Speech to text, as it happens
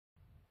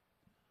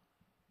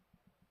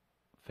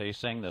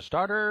facing the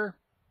starter.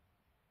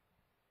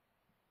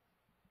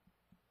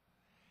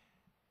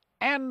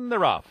 And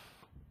they're off.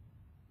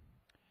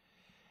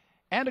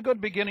 And a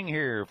good beginning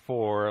here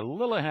for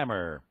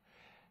Lillehammer.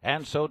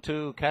 And so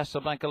too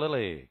Casablanca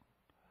Lily.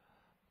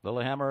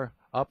 Lillehammer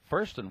up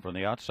first, and from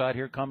the outside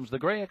here comes the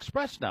Gray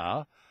Express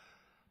now.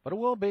 But it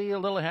will be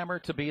Lillehammer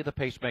to be the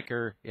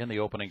pacemaker in the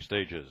opening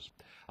stages.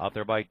 Out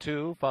there by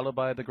 2, followed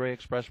by the Gray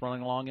Express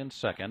running along in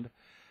second.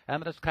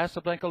 And it's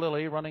Casablanca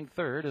Lily running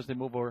third as they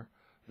move over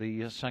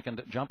the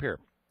second jump here.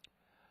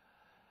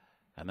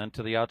 And then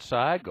to the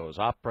outside goes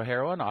Opera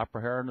Heroine.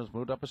 Opera Heroine has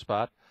moved up a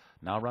spot.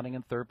 Now running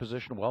in third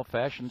position,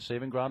 well-fashioned,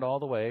 saving ground all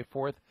the way.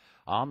 Fourth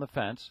on the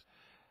fence.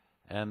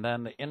 And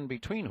then in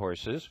between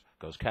horses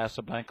goes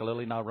Casablanca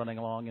Lily, now running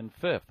along in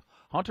fifth.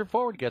 Hunter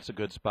Forward gets a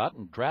good spot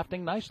and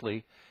drafting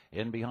nicely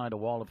in behind a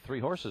wall of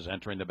 3 horses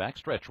entering the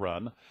backstretch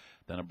run.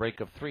 Then a break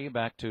of 3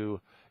 back to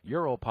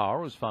Euro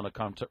Power, who's found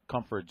a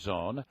comfort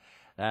zone.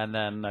 And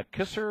then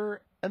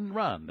Kisser and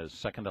Run is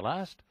second to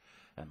last.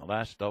 And the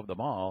last of them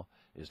all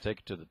is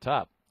Taken to the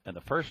Top. And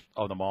the first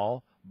of them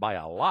all by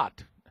a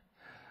lot.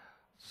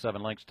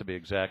 7 lengths to be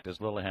exact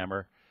is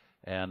Lillehammer.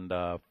 And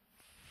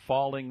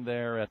falling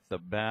there at the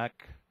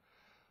back,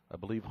 I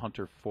believe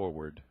Hunter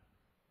Forward.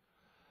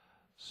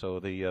 So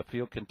the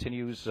field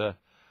continues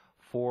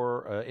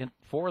for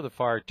the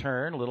far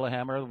turn.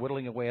 Lillehammer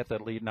whittling away at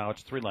that lead. Now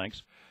it's 3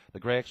 lengths. The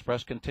Gray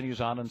Express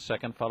continues on in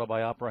second, followed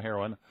by Opera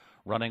Heroine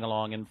running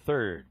along in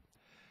third.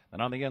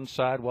 And on the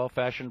inside,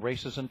 well-fashioned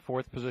races in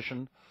fourth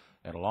position.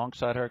 And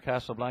alongside her,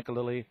 Casablanca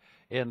Lily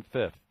in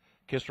fifth.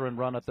 Kisser and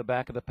Run at the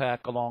back of the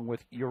pack, along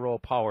with Euro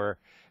Power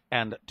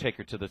and Take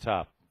Her to the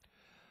Top.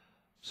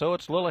 So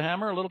it's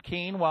Lillehammer, a little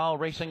keen while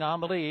racing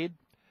on the lead.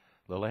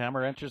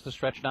 Lillehammer enters the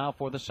stretch now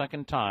for the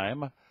second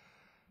time.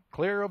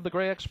 Clear of the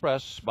Gray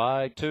Express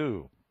by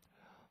 2.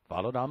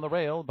 Followed on the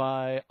rail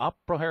by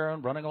Opera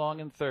Heroine running along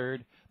in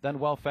third. Then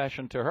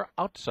well-fashioned to her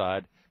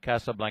outside,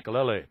 Casablanca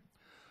Lily.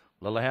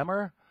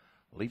 Lillehammer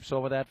leaps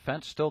over that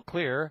fence, still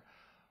clear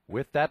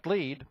with that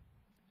lead.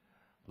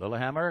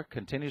 Lillehammer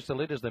continues to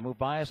lead as they move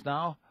by us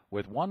now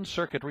with 1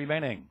 circuit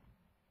remaining.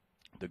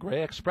 The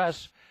Gray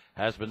Express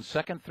has been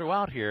second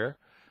throughout here.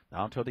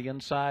 Down to the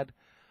inside,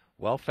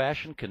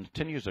 well-fashioned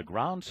continues a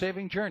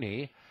ground-saving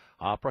journey.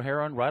 Opera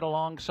Heroine right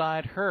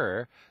alongside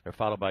her. They're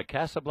followed by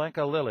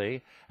Casablanca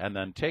Lily, and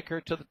then Take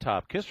Her to the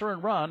Top. Kisser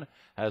and Run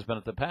has been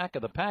at the back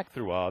of the pack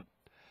throughout,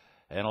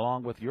 and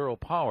along with Euro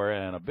Power,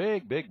 and a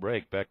big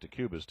break back to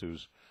Cubist,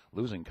 who's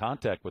losing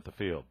contact with the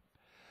field.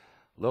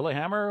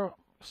 Lillehammer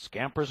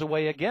scampers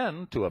away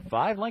again to a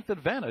 5-length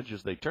advantage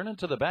as they turn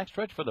into the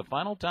backstretch for the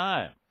final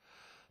time.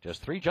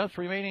 Just 3 jumps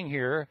remaining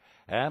here,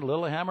 and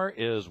Lillehammer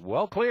is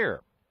well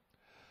clear.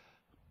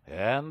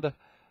 And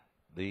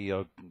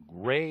the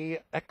Gray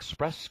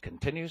Express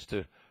continues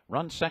to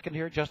run second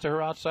here, just to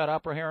her outside.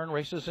 Opera Heroine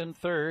races in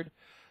third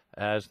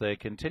as they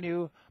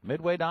continue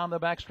midway down the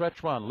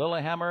backstretch run.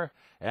 Lillehammer,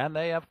 and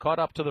they have caught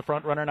up to the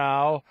front runner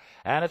now.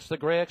 And it's the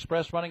Gray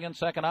Express running in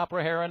second.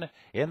 Opera Heroine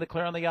in the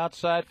clear on the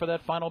outside for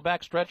that final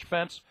backstretch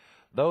fence.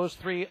 Those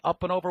 3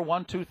 up and over,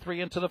 1, 2,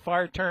 3 into the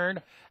far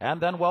turn, and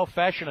then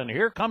well-fashioned. And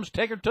here comes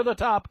Take Her to the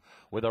Top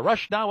with a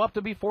rush now up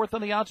to be fourth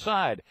on the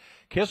outside.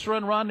 Kisser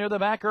and Run near the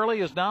back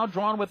early is now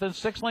drawn within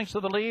 6 lengths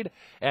of the lead,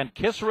 and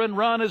Kisser and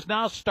Run is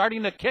now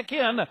starting to kick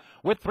in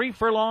with 3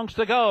 furlongs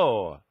to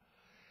go.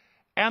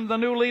 And the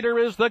new leader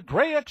is the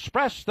Gray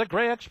Express. The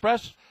Gray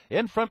Express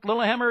in front,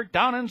 Lillehammer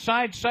down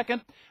inside second.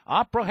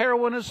 Opera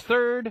Heroine is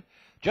third.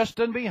 Just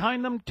in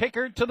behind them, Take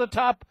Her to the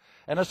Top.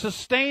 And a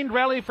sustained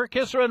rally for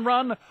Kisser and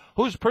Run,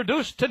 who's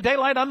produced to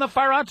daylight on the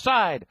far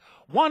outside.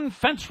 1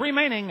 fence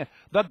remaining.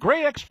 The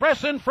Gray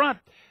Express in front.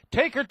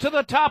 Take Her to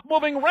the Top,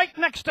 moving right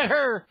next to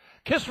her.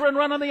 Kisser and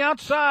Run on the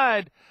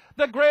outside.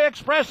 The Gray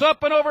Express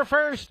up and over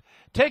first.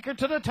 Take Her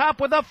to the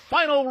Top with a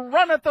final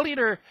run at the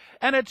leader.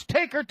 And it's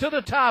Take Her to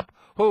the Top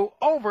who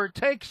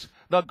overtakes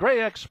the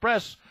Gray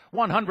Express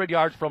 100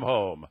 yards from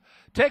home.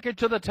 Take Her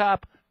to the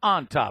Top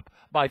on top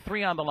by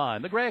 3 on the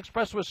line. The Gray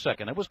Express was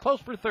second. It was close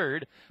for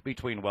third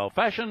between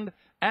Well-Fashioned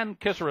and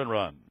Kisser and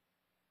Run.